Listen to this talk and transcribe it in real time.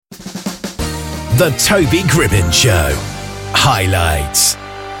The Toby Gribbin Show. Highlights.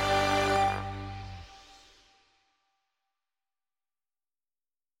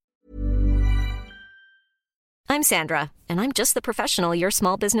 I'm Sandra, and I'm just the professional your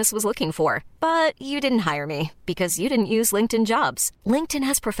small business was looking for. But you didn't hire me because you didn't use LinkedIn Jobs. LinkedIn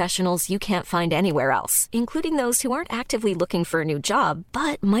has professionals you can't find anywhere else, including those who aren't actively looking for a new job,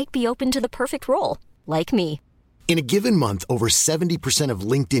 but might be open to the perfect role, like me. In a given month, over 70% of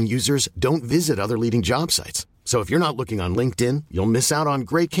LinkedIn users don't visit other leading job sites. So if you're not looking on LinkedIn, you'll miss out on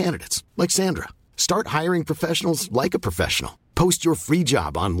great candidates like Sandra. Start hiring professionals like a professional. Post your free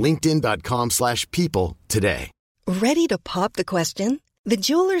job on linkedin.com/people today. Ready to pop the question? The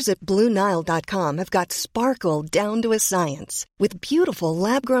jewelers at BlueNile.com have got sparkle down to a science with beautiful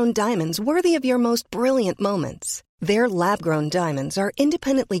lab-grown diamonds worthy of your most brilliant moments. Their lab-grown diamonds are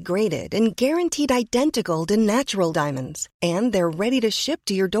independently graded and guaranteed identical to natural diamonds, and they're ready to ship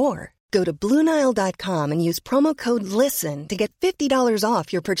to your door. Go to BlueNile.com and use promo code LISTEN to get $50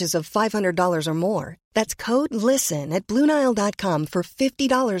 off your purchase of $500 or more. That's code LISTEN at BlueNile.com for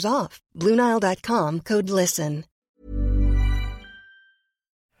 $50 off. BlueNile.com, code LISTEN.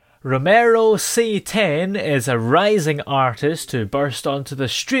 Romero C10 is a rising artist who burst onto the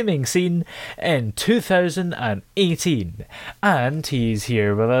streaming scene in 2018. And he's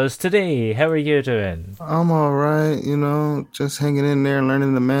here with us today. How are you doing? I'm alright, just hanging in there and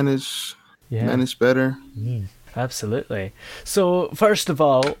learning to manage better. Absolutely. So, first of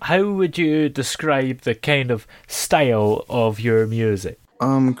all, how would you describe the kind of style of your music?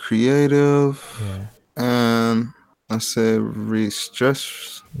 I'm creative, and I say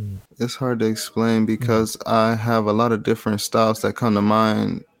stress. It's hard to explain because I have a lot of different styles that come to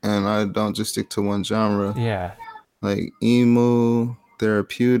mind, and I don't just stick to one genre. Yeah. Like emo,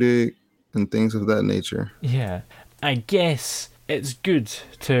 therapeutic, and things of that nature. Yeah. I guess it's good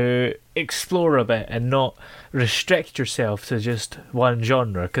to explore a bit and not restrict yourself to just one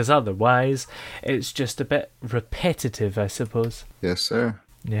genre, because otherwise it's just a bit repetitive, I suppose. Yes, sir.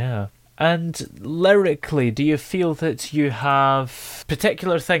 Yeah. And lyrically, do you feel that you have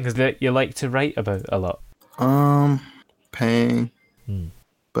particular things that you like to write about a lot? Pain.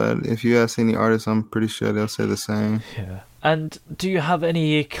 But if you ask any artist, I'm pretty sure they'll say the same. Yeah. And do you have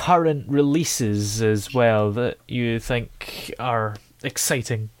any current releases as well that you think are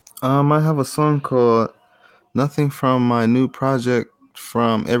exciting? I have a song called Nothing from my new project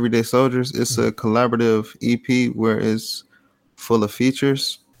from Everyday Soldiers. It's a collaborative EP where it's full of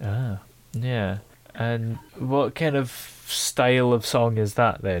features. Ah, yeah. And what kind of style of song is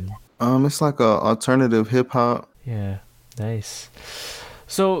that then? It's like a alternative hip hop. Yeah, nice.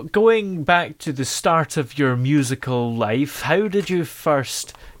 So going back to the start of your musical life, how did you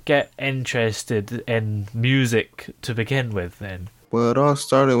first get interested in music to begin with then? Well, it all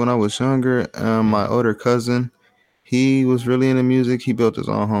started when I was younger. My older cousin, he was really into music. He built his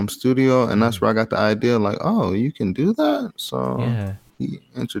own home studio, and that's where I got the idea, like, oh, you can do that? So he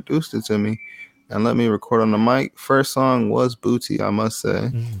introduced it to me and let me record on the mic. First song was Booty, I must say.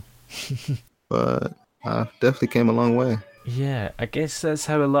 But I definitely came a long way. Yeah, I guess that's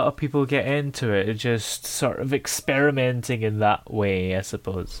how a lot of people get into it. Just sort of experimenting in that way, I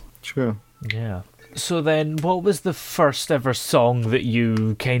suppose. True. Yeah. So then, what was the first ever song that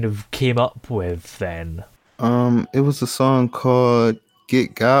you kind of came up with then? It was a song called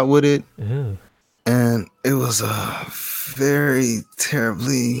Get God With It. Ooh. And it was a very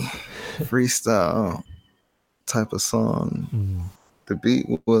terribly freestyle type of song. The beat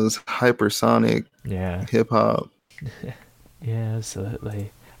was hypersonic, hip hop. Yeah,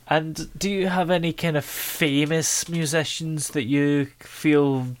 absolutely. And do you have any kind of famous musicians that you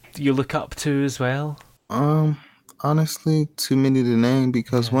feel you look up to as well? Honestly, too many to name,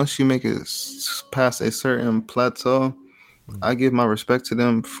 because once you make it past a certain plateau, I give my respect to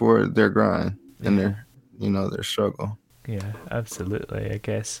them for their grind and their struggle. Yeah, absolutely. I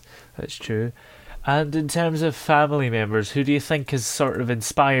guess that's true. And in terms of family members, who do you think has sort of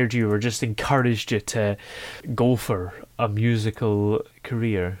inspired you or just encouraged you to go for a musical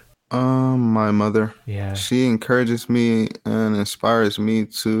career? My mother. Yeah. She encourages me and inspires me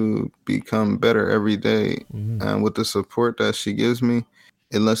to become better every day. And with the support that she gives me,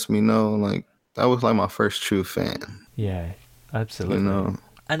 it lets me know, like, that was like my first true fan. Yeah, absolutely.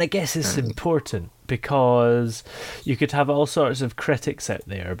 And I guess it's important because you could have all sorts of critics out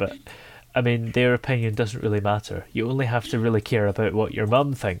there, but I mean, their opinion doesn't really matter. You only have to really care about what your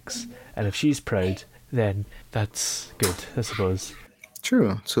mum thinks. And if she's proud, then that's good, I suppose.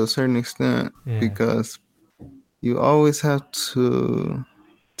 True, to a certain extent, because you always have to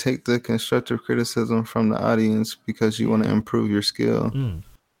take the constructive criticism from the audience because you want to improve your skill.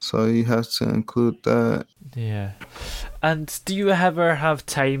 So you have to include that. Yeah. And do you ever have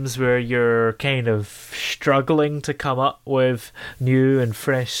times where you're kind of struggling to come up with new and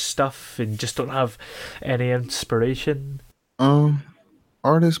fresh stuff and just don't have any inspiration?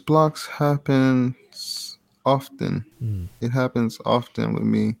 Artist blocks happens often. It happens often with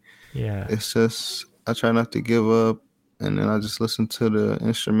me. Yeah. It's just I try not to give up, and then I just listen to the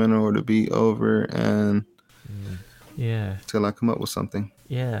instrumental or the beat over and till I come up with something.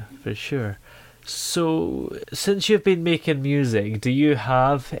 Yeah, for sure. So, since you've been making music, do you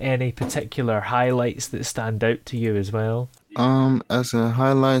have any particular highlights that stand out to you as well? As in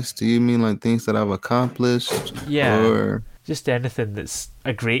highlights, do you mean like things that I've accomplished? Yeah. Or just anything that's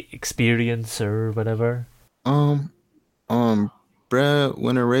a great experience or whatever?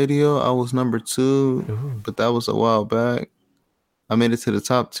 Breadwinner Radio, I was number 2, but that was a while back. I made it to the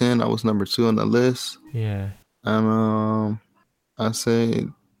top 10. I was number 2 on the list. Yeah. And I say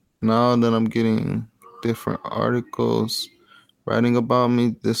now that I'm getting different articles writing about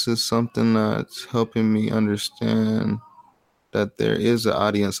me, this is something that's helping me understand that there is an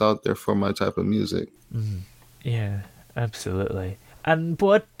audience out there for my type of music. Yeah, absolutely. And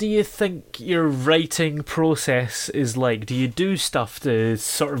what do you think your writing process is like? Do you do stuff to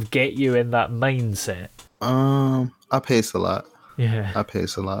sort of get you in that mindset? I pace a lot. Yeah. I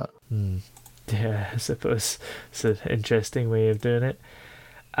pace a lot. Yeah, I suppose it's an interesting way of doing it.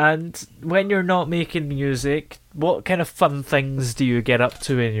 And when you're not making music, what kind of fun things do you get up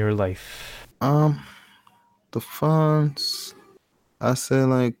to in your life? The funs, I say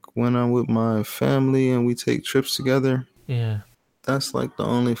like when I'm with my family and we take trips together. Yeah. That's like the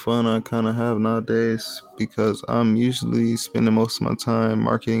only fun I kind of have nowadays because I'm usually spending most of my time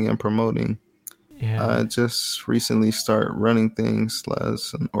marketing and promoting. Yeah. I just recently started running things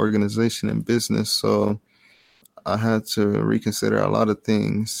as an organization and business, so I had to reconsider a lot of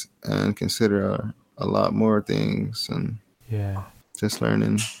things and consider a lot more things and just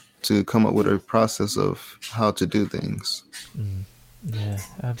learning to come up with a process of how to do things. Yeah,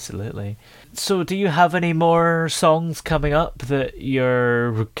 absolutely. So do you have any more songs coming up that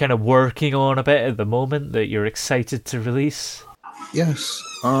you're kind of working on a bit at the moment that you're excited to release? Yes.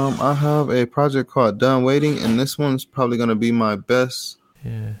 I have a project called Done Waiting, and this one's probably going to be my best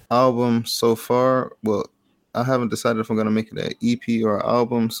album so far. Well, I haven't decided if I'm going to make it an EP or an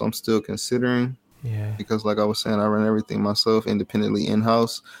album, so I'm still considering. Yeah. Because like I was saying, I run everything myself independently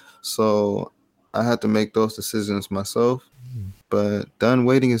in-house, so I had to make those decisions myself. But Done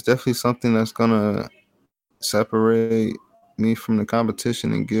Waiting is definitely something that's going to separate me from the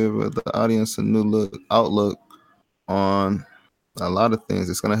competition and give the audience a new outlook on a lot of things.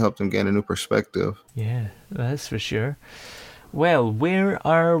 It's going to help them gain a new perspective. Yeah, that's for sure. Well, where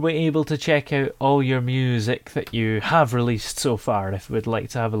are we able to check out all your music that you have released so far, if we'd like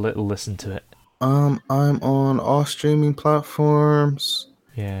to have a little listen to it? I'm on all streaming platforms.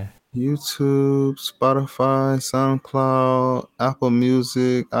 Yeah. YouTube, Spotify, SoundCloud, Apple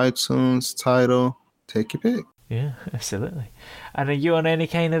Music, iTunes, Tidal. Take your pick. Yeah, absolutely. And are you on any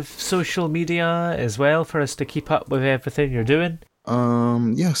kind of social media as well for us to keep up with everything you're doing?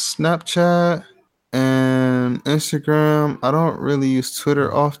 Yes, Snapchat and Instagram. I don't really use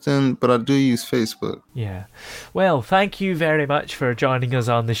Twitter often, but I do use Facebook. Yeah. Well, thank you very much for joining us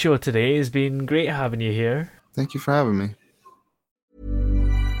on the show today. It's been great having you here. Thank you for having me.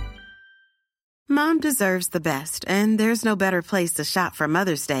 Mom deserves the best, and there's no better place to shop for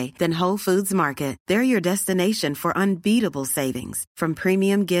Mother's Day than Whole Foods Market. They're your destination for unbeatable savings, from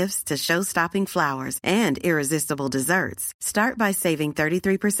premium gifts to show-stopping flowers and irresistible desserts. Start by saving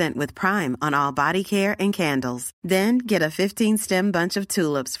 33% with Prime on all body care and candles. Then get a 15-stem bunch of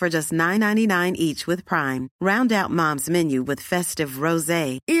tulips for just $9.99 each with Prime. Round out Mom's menu with festive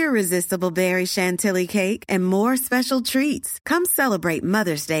rosé, irresistible berry chantilly cake, and more special treats. Come celebrate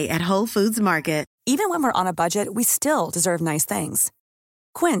Mother's Day at Whole Foods Market. Even when we're on a budget, we still deserve nice things.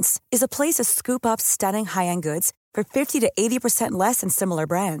 Quince is a place to scoop up stunning high-end goods for 50 to 80% less than similar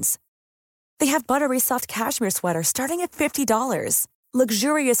brands. They have buttery soft cashmere sweaters starting at $50,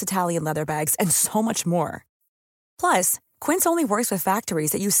 luxurious Italian leather bags, and so much more. Plus, Quince only works with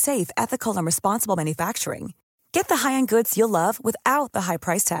factories that use safe, ethical, and responsible manufacturing. Get the high-end goods you'll love without the high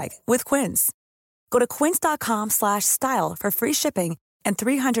price tag with Quince. Go to quince.com/style for free shipping and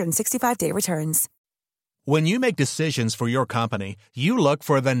 365-day returns. When you make decisions for your company, you look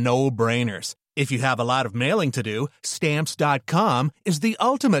for the no-brainers. If you have a lot of mailing to do, Stamps.com is the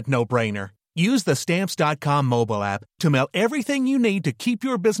ultimate no-brainer. Use the Stamps.com mobile app to mail everything you need to keep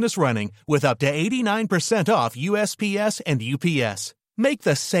your business running with up to 89% off USPS and UPS. Make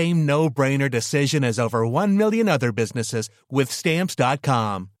the same no-brainer decision as over 1 million other businesses with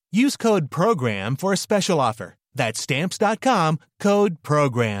Stamps.com. Use code PROGRAM for a special offer. That's Stamps.com, code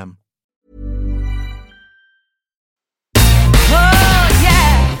PROGRAM. Oh,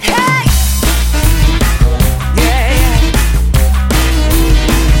 yeah! Hey! Yeah, yeah.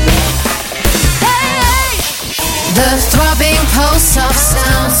 Hey! The throbbing pulse of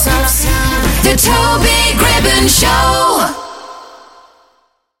sound. The Toby Gribbon Show.